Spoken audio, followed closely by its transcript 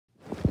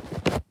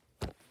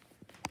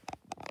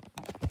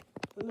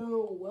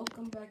Hello,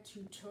 welcome back to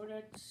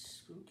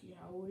TOADETTE'S Spooky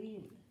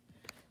Halloween.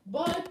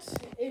 But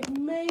it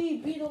may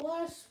be the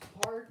last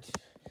part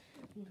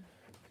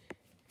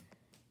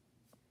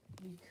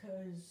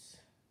because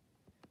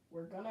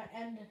we're gonna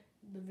end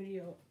the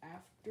video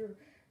after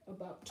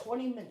about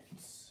 20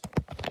 minutes.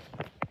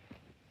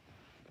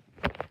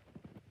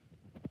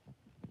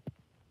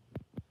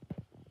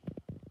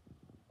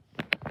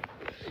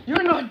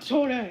 You're not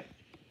Toadette!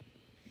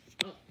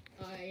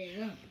 I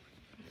am.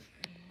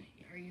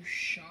 Are you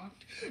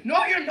shocked?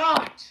 No, you're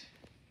not!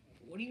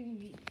 What do you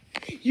mean?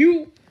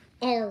 You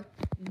are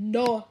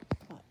not.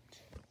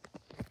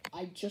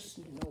 I just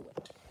know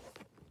it.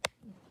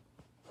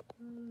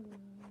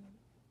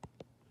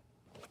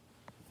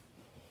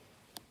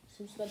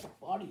 Seems that the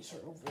bodies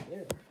are over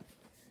there.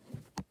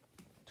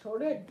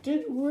 Toadette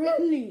did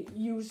really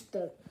use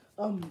the,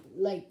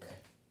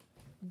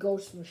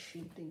 ghost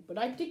machine thing, but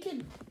I think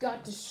it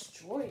got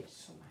destroyed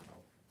somehow.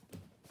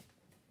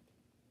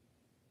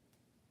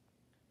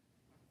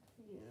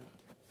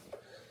 Yeah.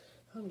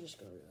 I'm just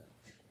gonna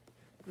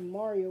relax.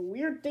 Mario,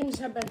 weird things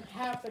have been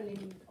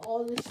happening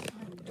all this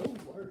time.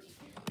 Don't worry.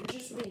 You're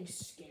just being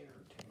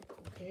scared,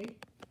 okay?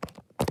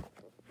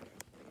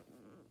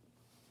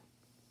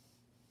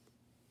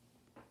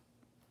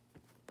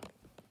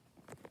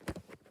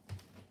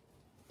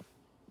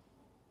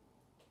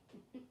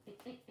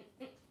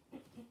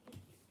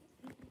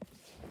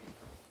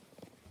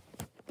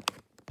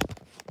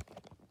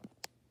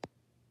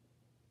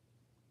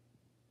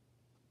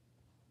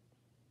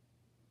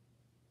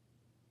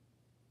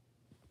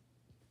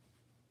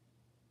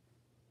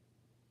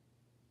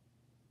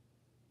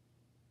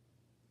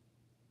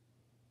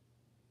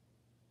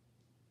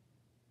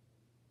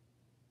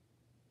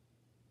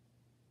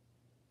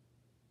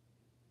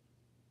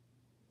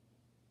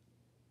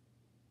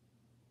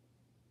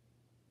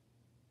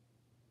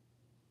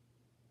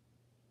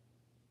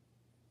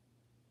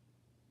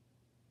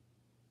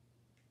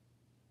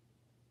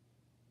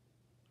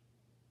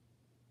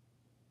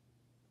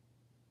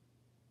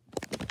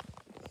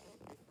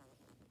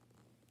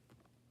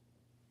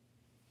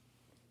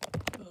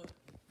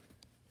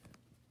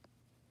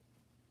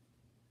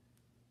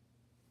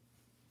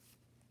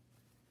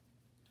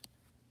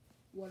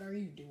 What are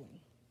you doing?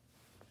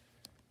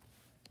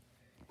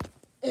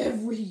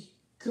 Every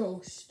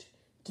ghost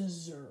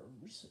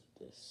deserves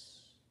this.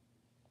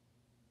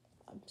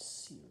 I'm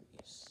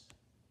serious.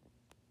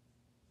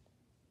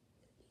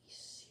 Be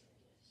serious.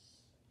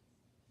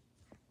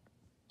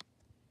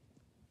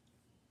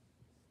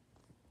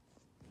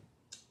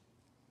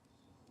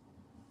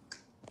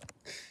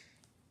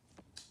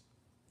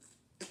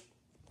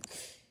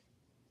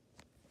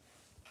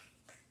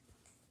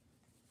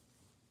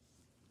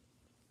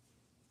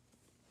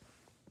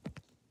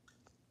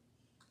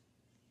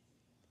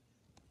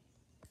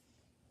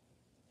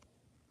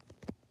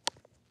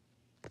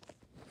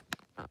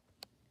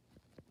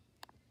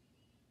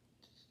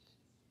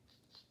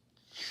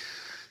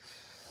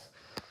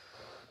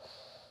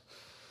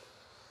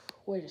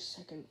 Wait a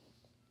second.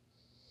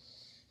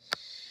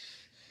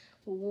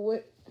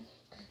 What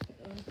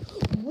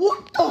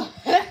the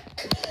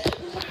heck?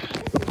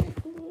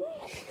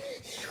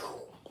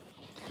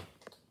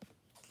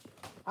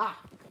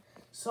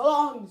 So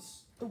long,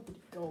 stupid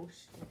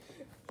ghost.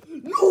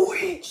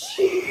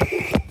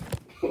 Luigi!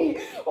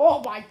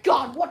 Oh my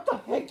god, what the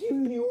heck?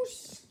 You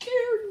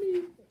scared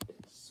me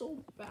so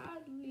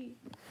badly.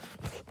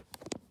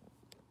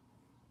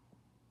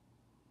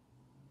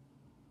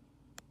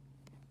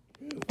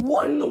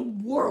 What in the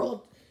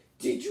world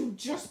did you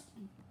just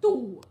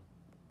do?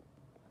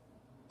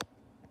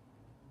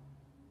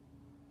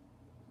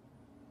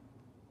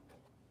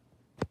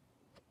 I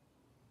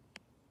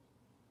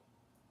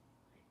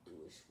do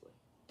wish we would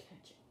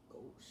catch a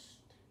ghost.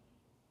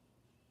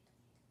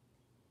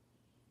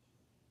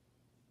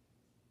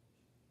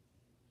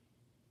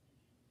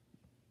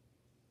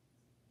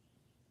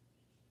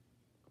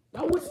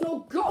 That was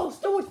no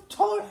ghost, that was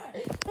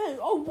Toadette. Hey,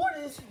 oh, what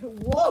is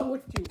wrong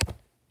with you?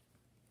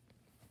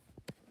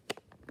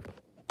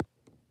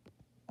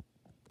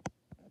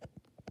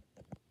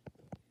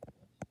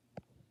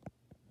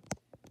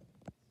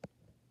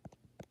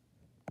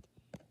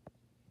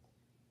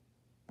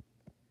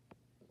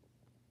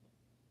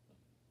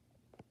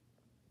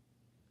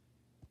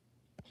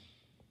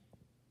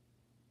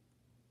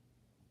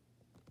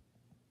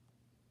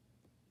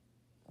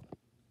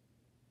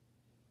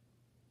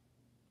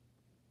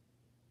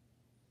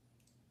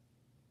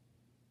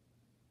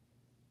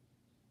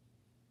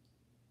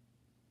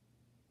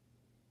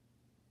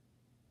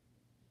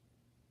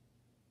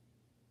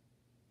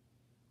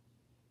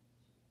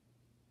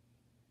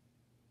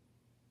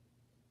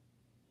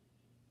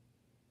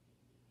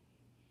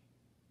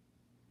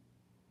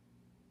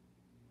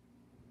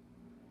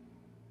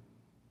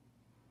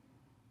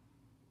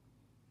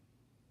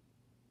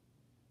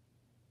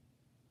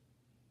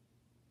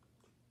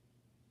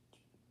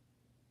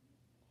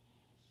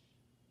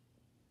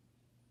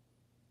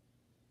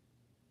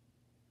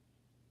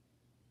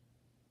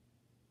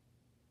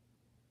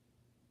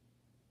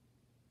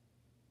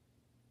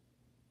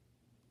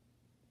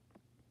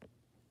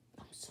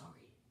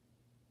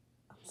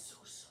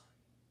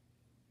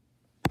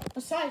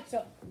 Besides,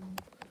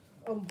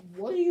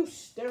 what are you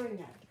staring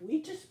at?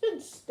 We just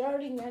been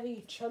staring at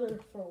each other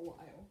for a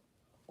while.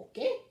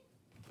 Okay?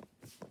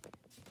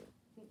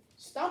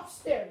 Stop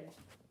staring.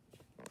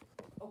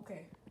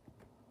 Okay.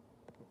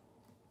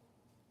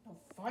 Now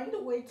find a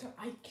way to...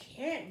 I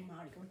can't,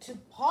 Mario. It's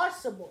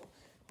impossible.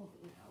 Oh,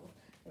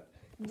 no.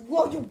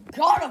 Well, you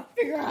gotta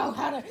figure out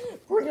how to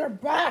bring her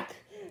back.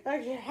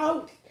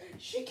 How...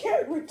 She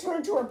can't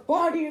return to her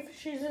body if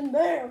she's in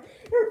there.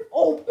 You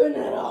open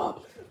it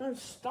up. And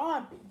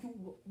stop.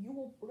 You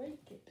will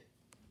break it.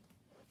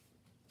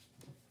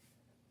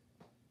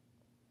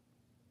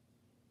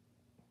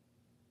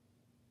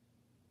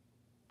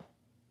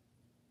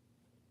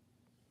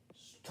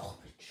 Stop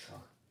it,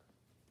 Chuck.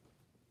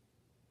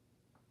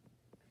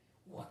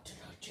 What did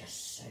I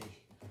just say?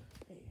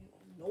 Hey,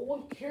 no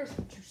one cares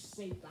what you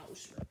say,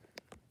 Bowser.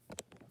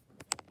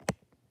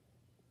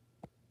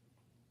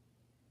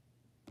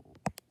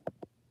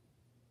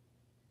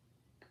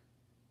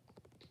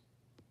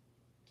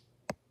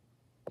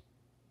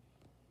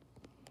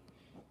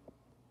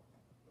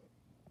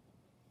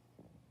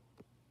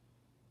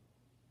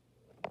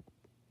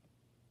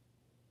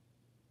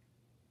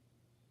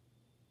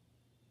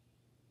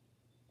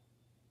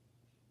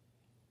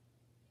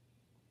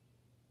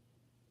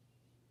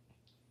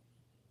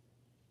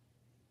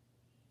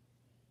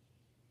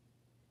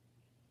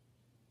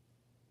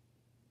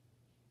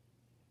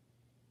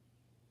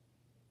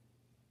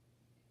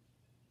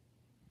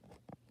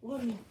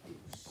 Let me do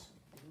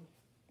something.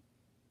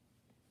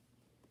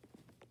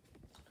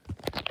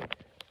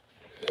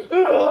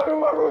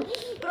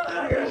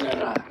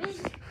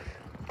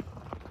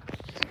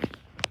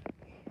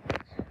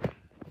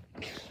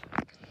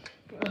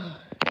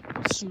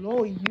 It's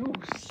no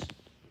use.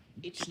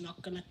 It's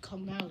not gonna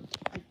come out.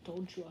 I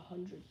told you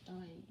 100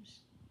 times.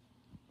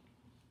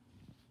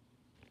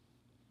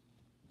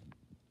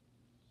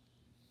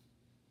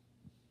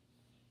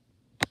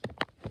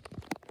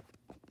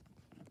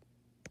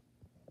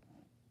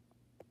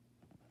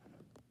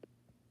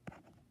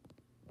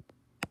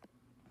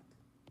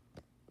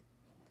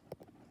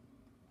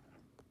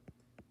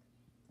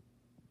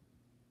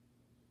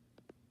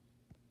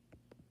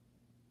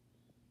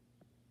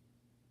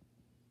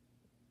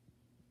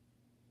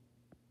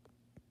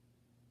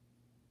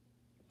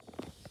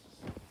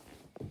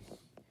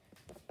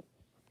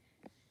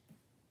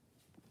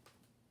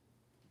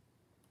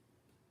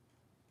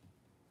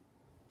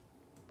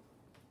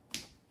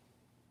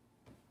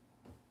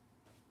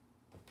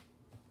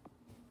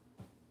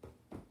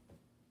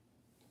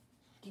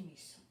 Give me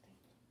something.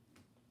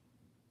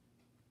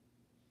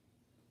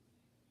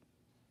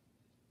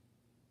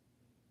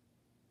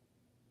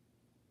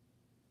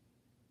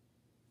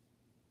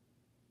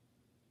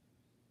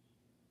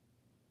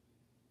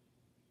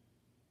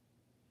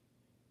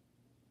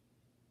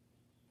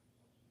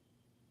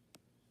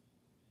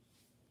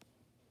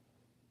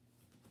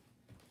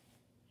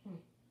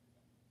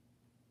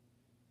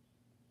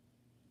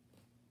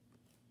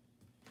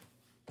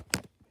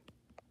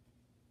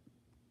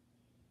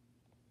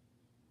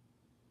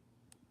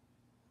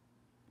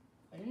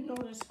 I didn't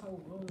notice how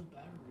low the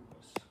battery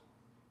was.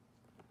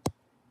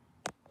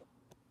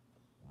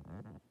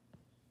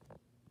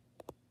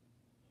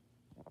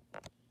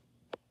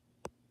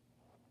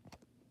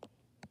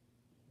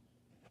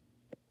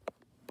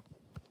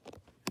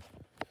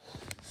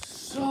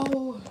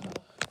 So...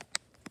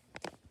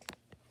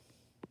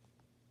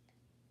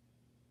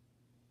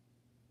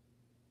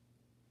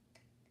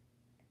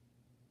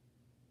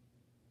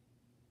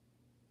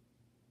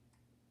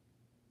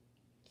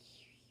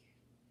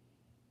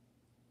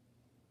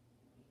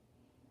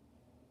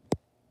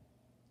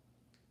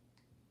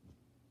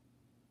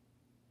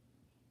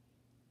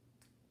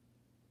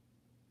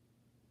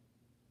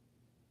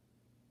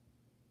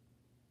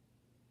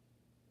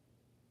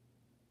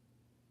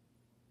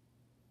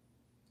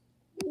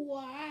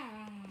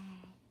 Wow.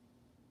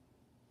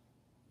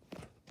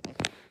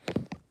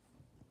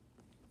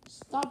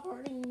 Stop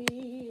hurting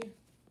me.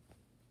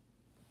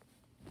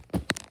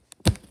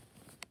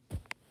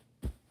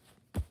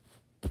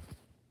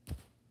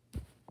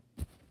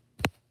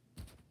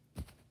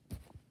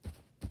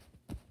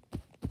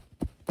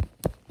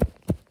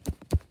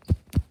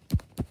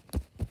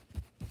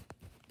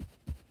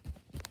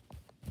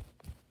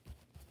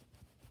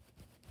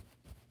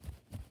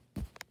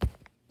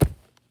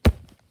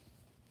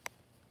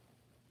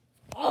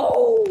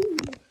 Oh!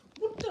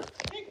 What the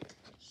heck?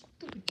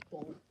 Stupid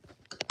ball.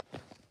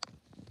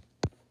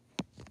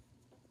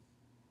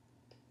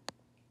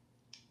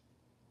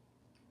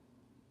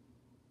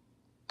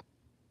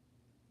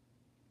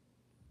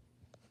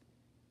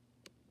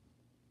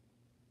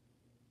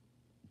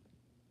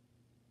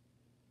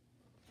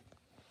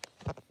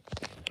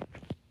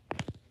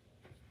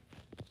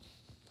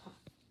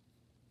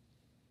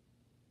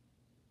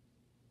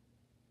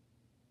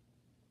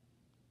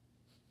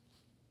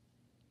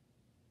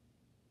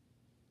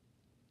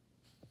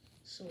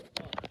 So,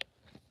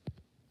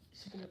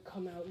 it's gonna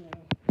come out now.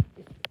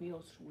 It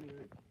feels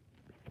weird.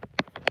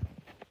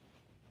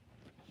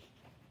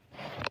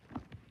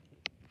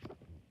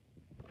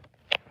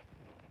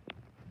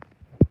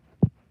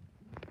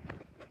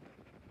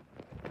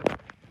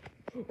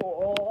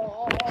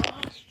 Oh.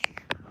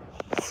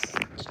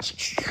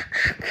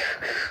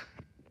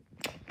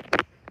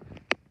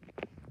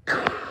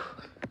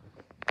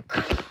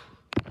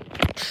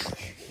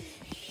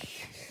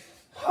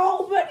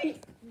 How many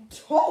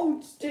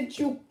toads did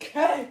you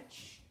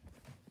catch?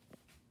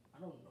 I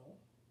don't know.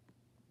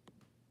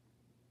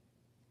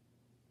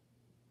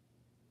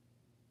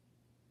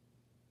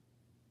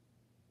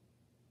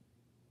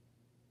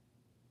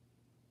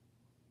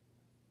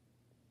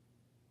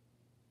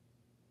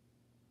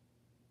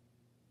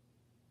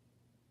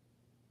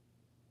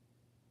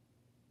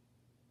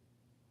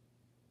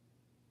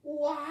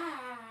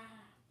 Wow.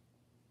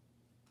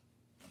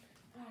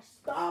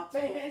 Stop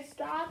it,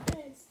 stop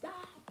it,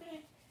 stop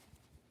it.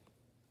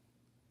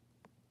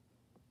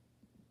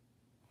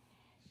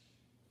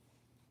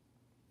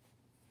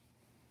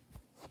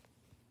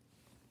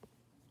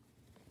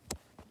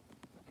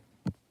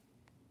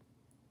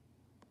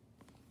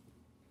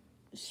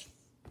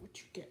 What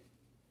you get?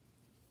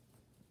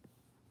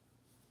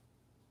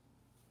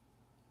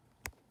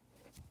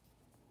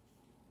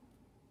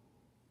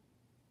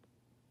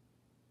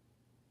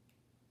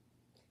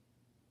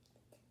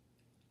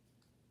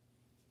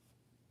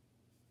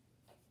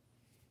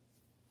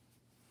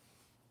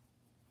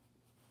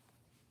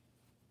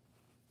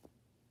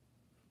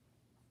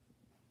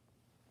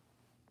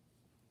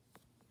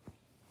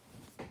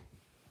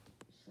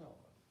 So.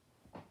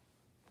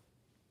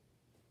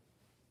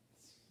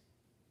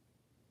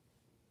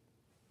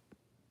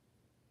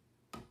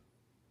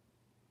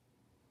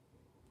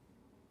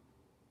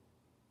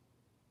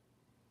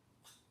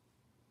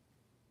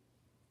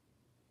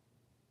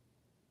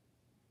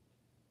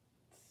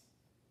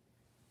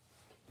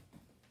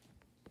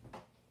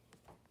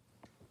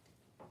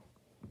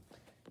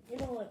 You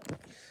know what?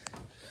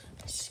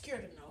 I'm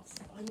scared enough.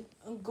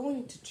 I'm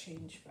going to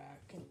change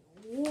back. And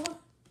what?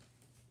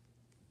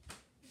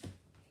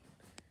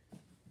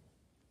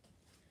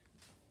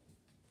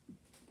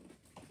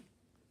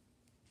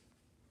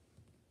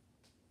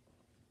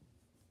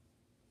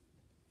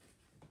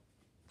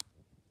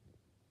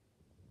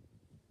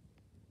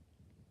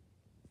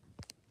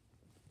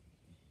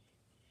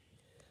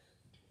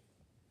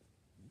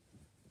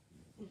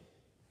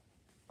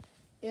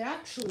 It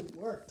actually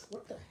worked.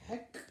 What the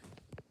heck?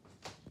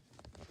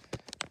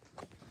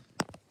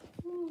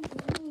 I'm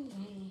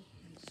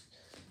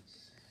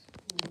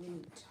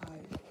really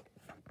tired.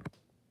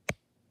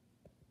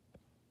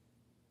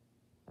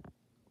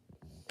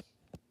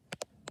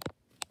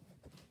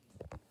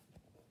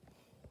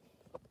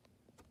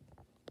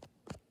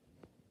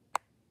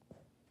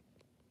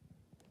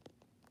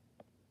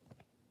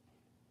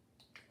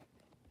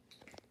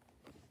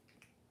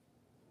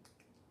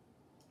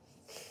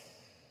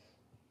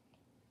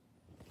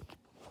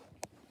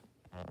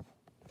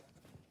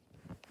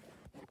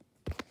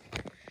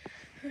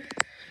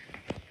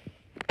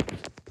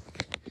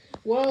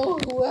 Well,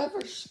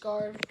 whoever's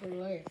scarred for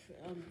life,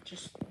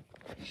 just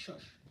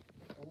shush.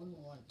 No one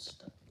wants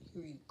to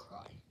hear you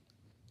cry.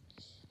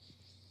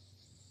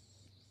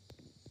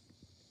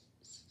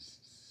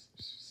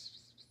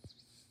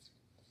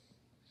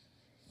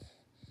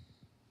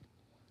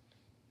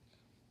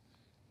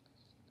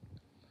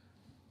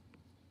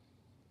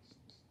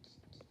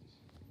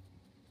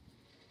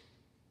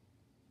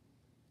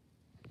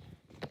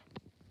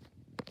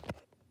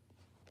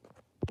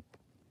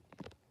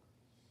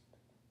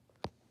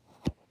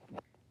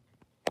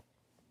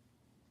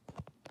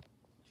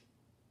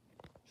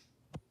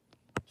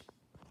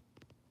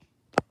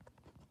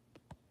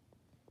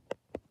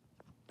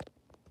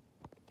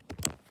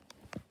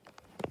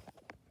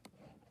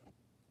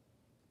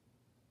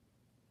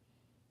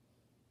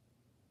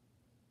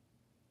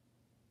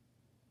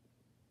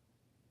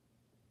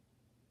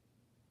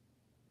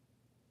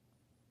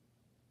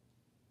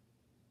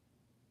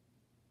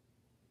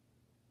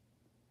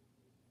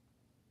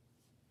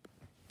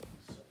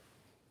 So,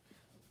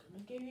 I'm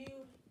gonna give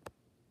you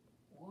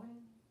one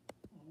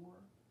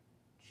more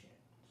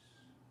chance.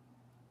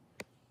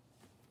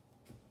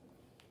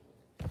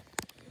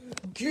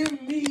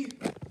 Give me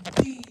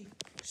the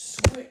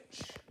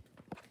switch.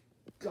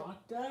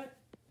 Got that?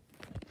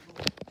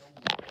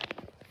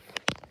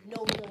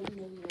 No.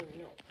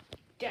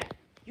 Dad,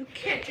 you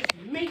can't just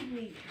make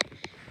me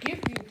give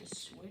you the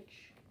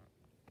switch.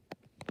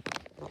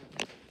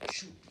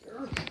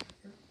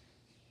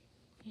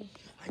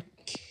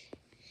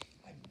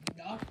 I'm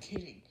not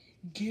kidding.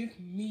 Give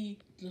me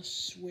the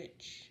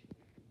switch.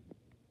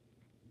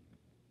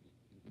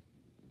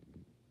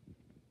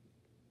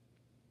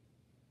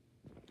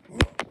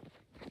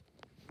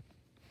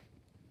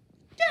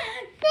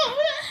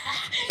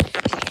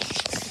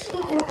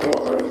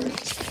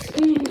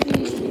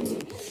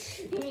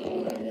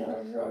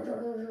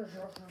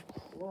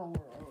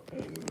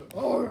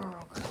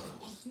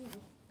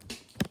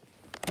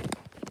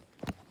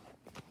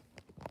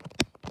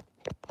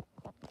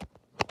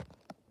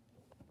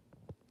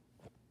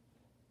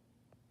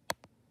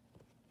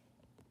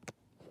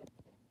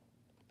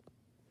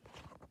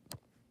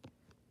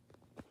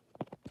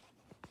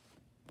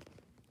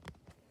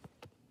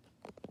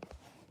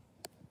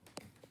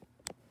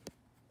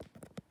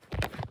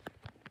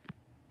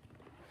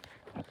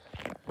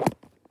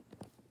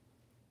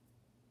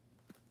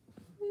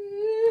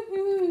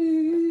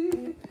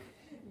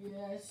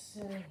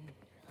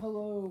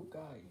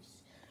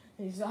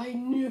 is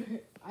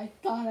I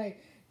thought I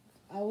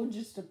would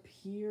just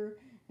appear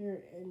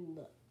here in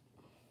the...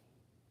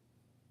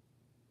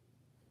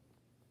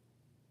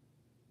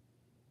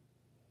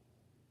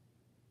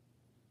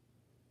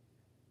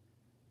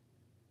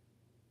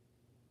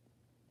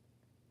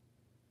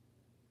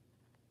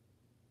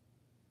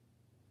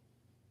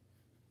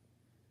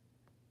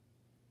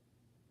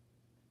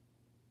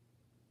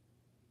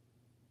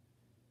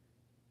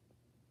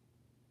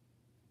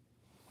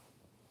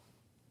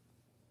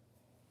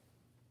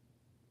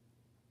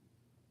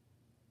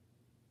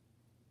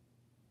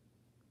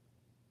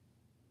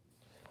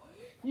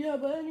 Yeah,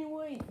 but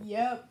anyway,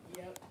 yep.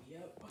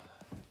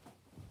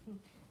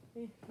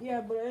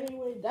 Yeah, but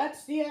anyway,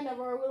 that's the end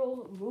of our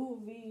little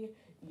movie.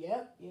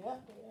 Yep.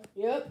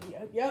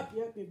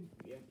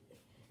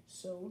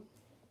 So,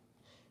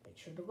 make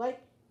sure to like,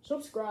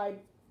 subscribe,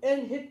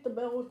 and hit the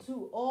bell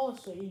to all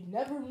so you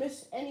never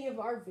miss any of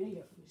our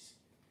videos.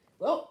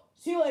 Well,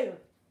 see you later.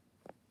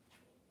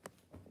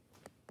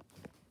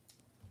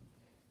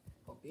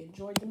 Hope you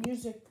enjoyed the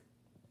music.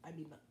 I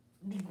mean,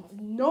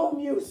 no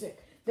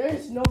music. There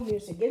is no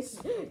music.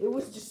 It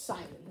was just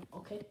silent,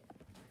 okay?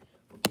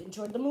 Hope you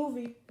enjoyed the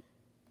movie.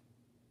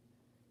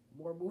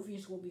 More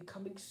movies will be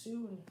coming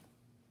soon.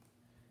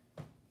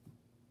 Hope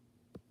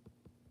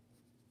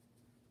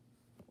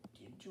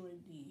you enjoyed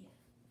the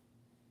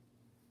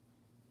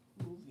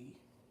movie.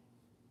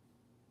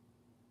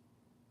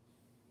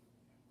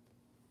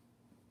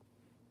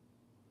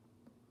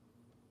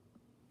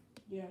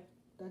 Yeah,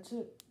 that's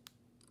it.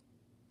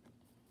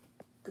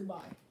 Goodbye.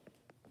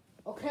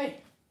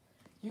 Okay.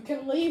 You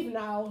can leave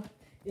now.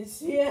 It's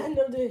the end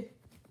of the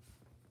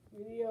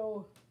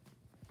video.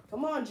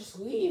 Come on, just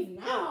leave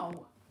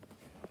now.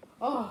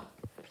 Oh,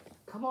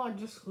 come on,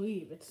 just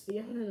leave. It's the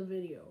end of the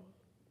video.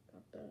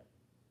 Got that?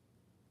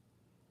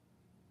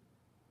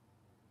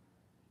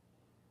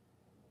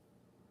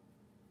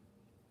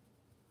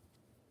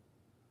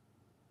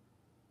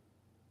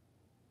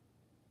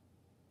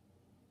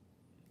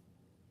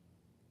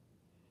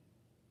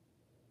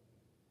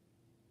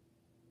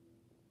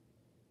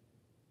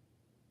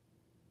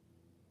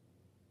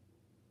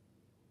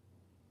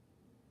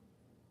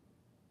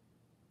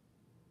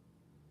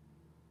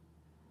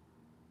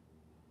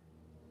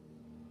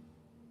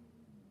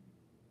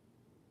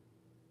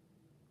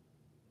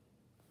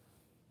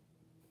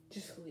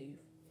 Just leave.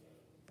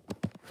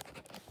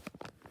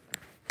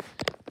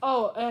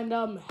 Oh,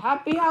 and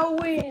happy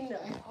Halloween.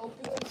 I hope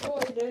you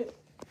enjoyed it.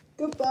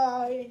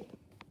 Goodbye.